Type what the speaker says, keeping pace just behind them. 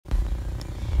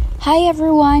Hi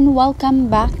everyone! Welcome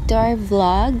back to our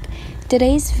vlog.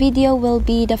 Today's video will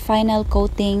be the final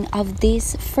coating of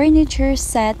this furniture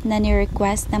set na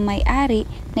ni-request na may-ari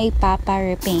na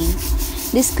ipapa-repaint.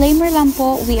 Disclaimer lang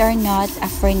po, we are not a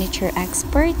furniture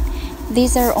expert.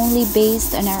 These are only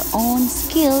based on our own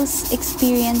skills,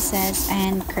 experiences,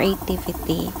 and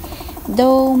creativity.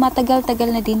 Though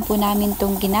matagal-tagal na din po namin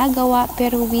itong ginagawa,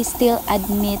 pero we still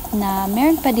admit na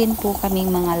meron pa din po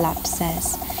kaming mga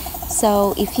lapses.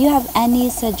 So, if you have any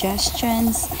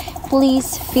suggestions,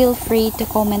 please feel free to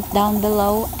comment down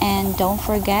below and don't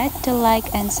forget to like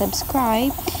and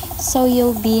subscribe so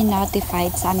you'll be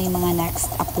notified sa aming mga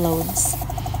next uploads.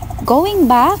 Going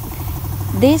back,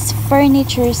 this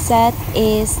furniture set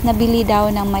is nabili daw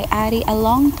ng may-ari a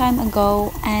long time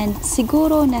ago and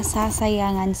siguro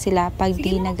nasasayangan sila pag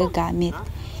di nagagamit.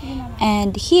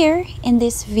 And here, in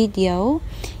this video,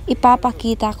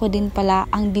 ipapakita ko din pala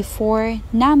ang before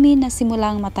namin na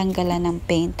simulang matanggalan ng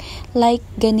paint. Like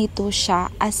ganito siya,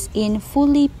 as in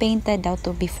fully painted daw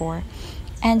to before.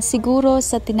 And siguro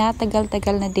sa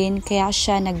tinatagal-tagal na din kaya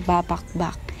siya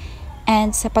nagbabakbak.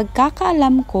 And sa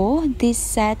pagkakaalam ko, this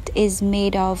set is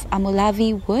made of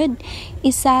amulavi wood,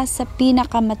 isa sa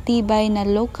pinakamatibay na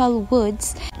local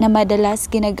woods na madalas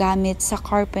ginagamit sa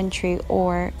carpentry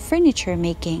or furniture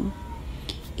making.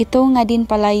 Ito nga din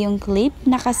pala yung clip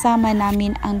na kasama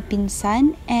namin ang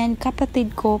pinsan and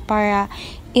kapatid ko para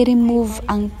i-remove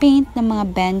ang paint ng mga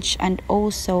bench and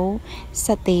also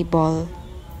sa table.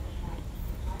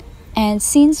 And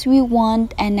since we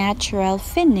want a natural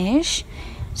finish,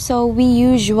 so we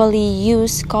usually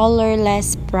use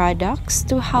colorless products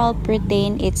to help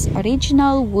retain its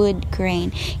original wood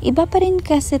grain. Iba pa rin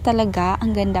kasi talaga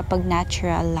ang ganda pag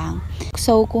natural lang.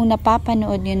 So kung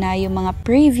napapanood nyo na yung mga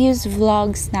previous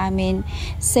vlogs namin,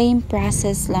 same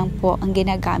process lang po ang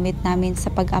ginagamit namin sa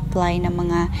pag-apply ng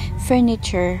mga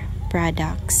furniture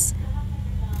products.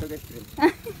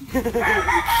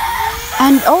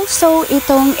 And also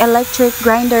itong electric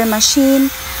grinder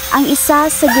machine, ang isa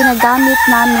sa ginagamit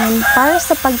namin para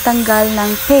sa pagtanggal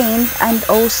ng paint and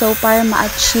also para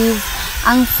ma-achieve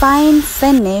ang fine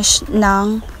finish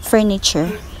ng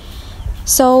furniture.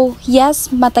 So,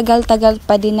 yes, matagal-tagal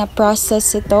pa din na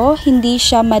process ito. Hindi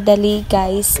siya madali,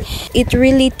 guys. It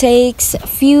really takes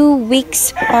few weeks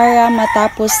para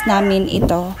matapos namin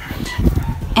ito.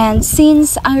 And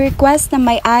since ang request na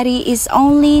may-ari is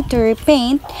only to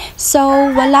repaint, so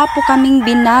wala po kaming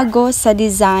binago sa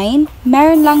design.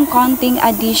 Meron lang konting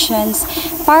additions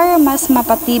para mas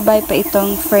mapatibay pa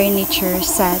itong furniture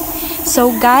set.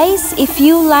 So guys, if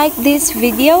you like this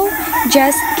video,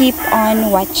 just keep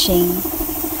on watching.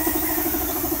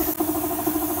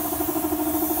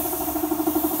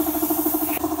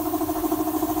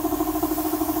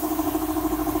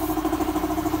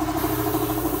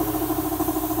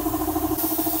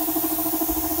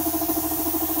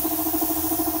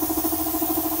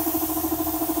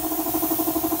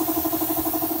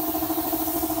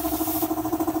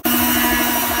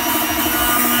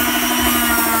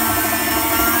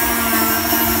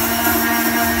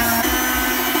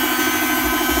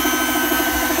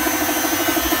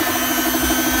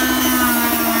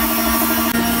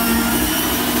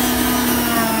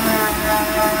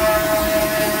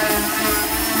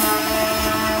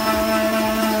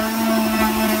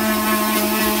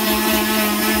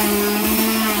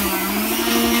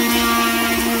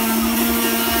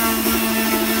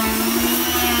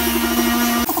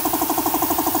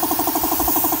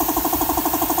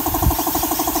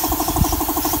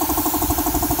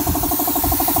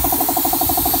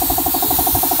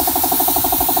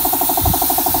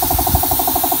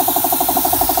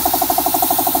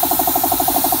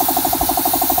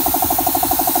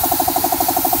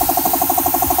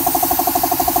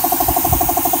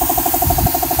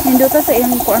 Hinduta sa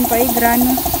iyong kuan pa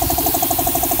grano.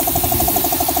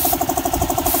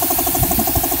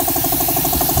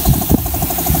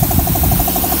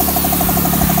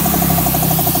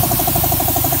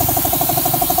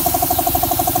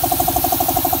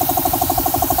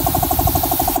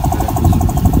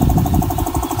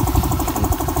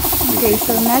 Okay,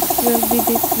 so next will be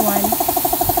this one.